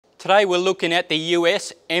Today we're looking at the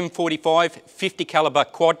US M45 50 caliber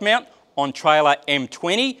quad mount on trailer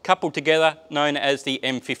M20, coupled together known as the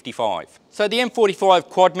M55. So the M45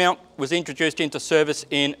 quad mount was introduced into service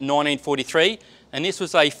in 1943, and this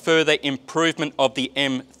was a further improvement of the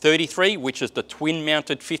M33, which is the twin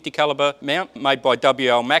mounted 50 caliber mount made by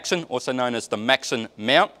WL Maxson, also known as the Maxson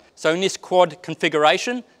mount. So in this quad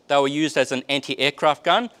configuration, they were used as an anti-aircraft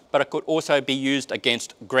gun, but it could also be used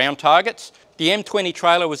against ground targets. The M20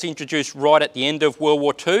 trailer was introduced right at the end of World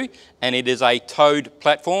War II, and it is a towed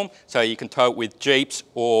platform, so you can tow it with Jeeps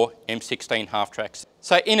or M16 half-tracks.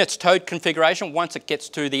 So in its towed configuration, once it gets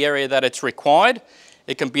to the area that it's required,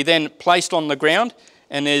 it can be then placed on the ground,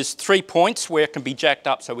 and there's 3 points where it can be jacked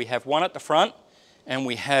up. So we have one at the front, and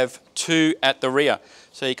we have two at the rear.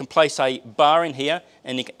 So you can place a bar in here,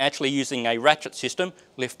 and you can actually, using a ratchet system,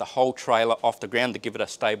 lift the whole trailer off the ground to give it a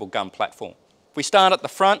stable gun platform. If we start at the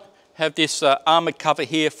front, have this armoured cover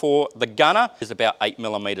here for the gunner. It's about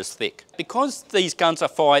 8mm thick. Because these guns are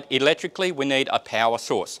fired electrically, we need a power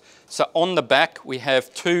source. So on the back, we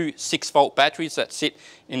have two 6-volt batteries that sit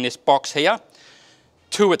in this box here.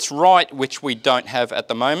 To its right, which we don't have at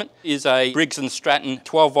the moment, is a Briggs & Stratton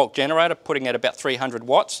 12-volt generator, putting at about 300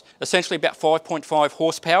 watts. Essentially about 5.5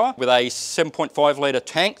 horsepower with a 7.5 litre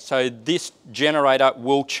tank. So this generator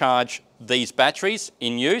will charge these batteries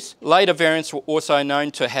in use. Later variants were also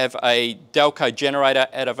known to have a Delco generator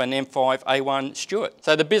out of an M5A1 Stuart.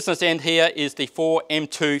 So the business end here is the 4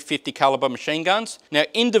 M2 50 caliber machine guns. Now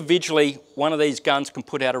individually, one of these guns can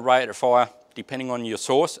put out a rate of fire, depending on your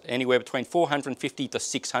source, anywhere between 450 to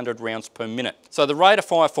 600 rounds per minute. So the rate of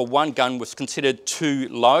fire for one gun was considered too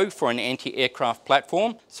low for an anti-aircraft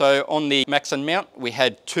platform. So on the Maxson mount, we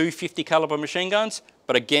had two 50 caliber machine guns,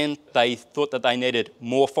 but again, they thought that they needed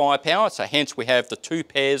more firepower, so hence we have the two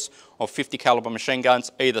pairs of 50 caliber machine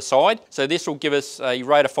guns either side. So this will give us a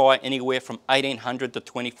rate of fire anywhere from 1800 to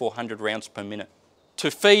 2400 rounds per minute.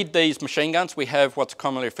 To feed these machine guns, we have what's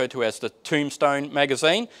commonly referred to as the Tombstone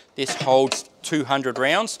magazine. This holds 200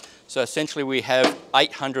 rounds. So essentially we have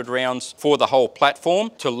 800 rounds for the whole platform.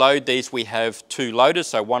 To load these, we have two loaders.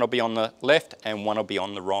 So one will be on the left and one will be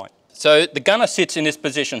on the right. So the gunner sits in this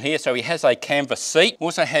position here. So he has a canvas seat,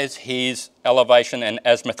 also has his elevation and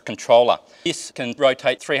azimuth controller. This can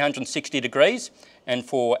rotate 360 degrees. And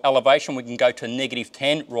for elevation, we can go to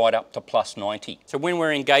 -10 right up to +90. So when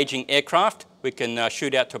we're engaging aircraft, we can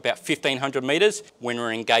shoot out to about 1,500 metres. When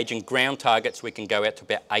we're engaging ground targets, we can go out to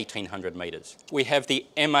about 1,800 metres. We have the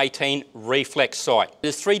M18 reflex sight.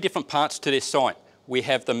 There's 3 different parts to this sight. We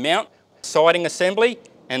have the mount, sighting assembly,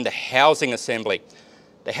 and the housing assembly.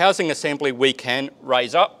 The housing assembly we can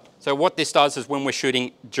raise up. So what this does is when we're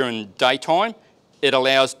shooting during daytime, it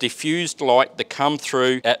allows diffused light to come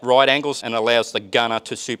through at right angles and allows the gunner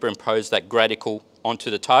to superimpose that gradicle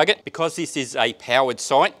onto the target. Because this is a powered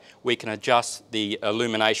sight, we can adjust the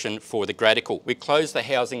illumination for the gradicle. We close the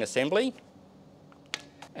housing assembly,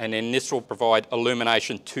 and then this will provide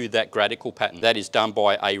illumination to that gradicle pattern. That is done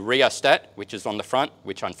by a rheostat, which is on the front,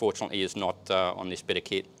 which unfortunately is not on this bit of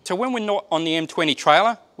kit. So when we're not on the M20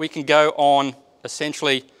 trailer, we can go on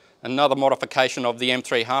essentially another modification of the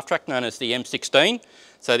M3 half-track known as the M16.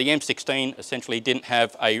 So the M16 essentially didn't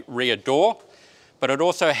have a rear door, but it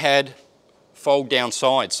also had fold down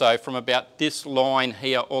sides. So from about this line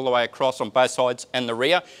here all the way across on both sides and the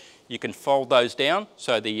rear, you can fold those down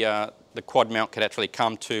so the quad mount can actually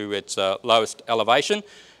come to its lowest elevation.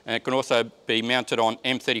 And it can also be mounted on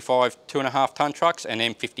M35 2.5 tonne trucks and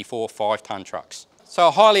M54 5-tonne trucks. So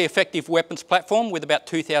a highly effective weapons platform with about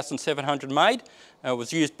 2,700 made. It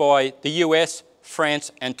was used by the US,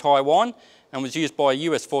 France and Taiwan, and was used by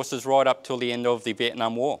US forces right up till the end of the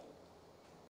Vietnam War.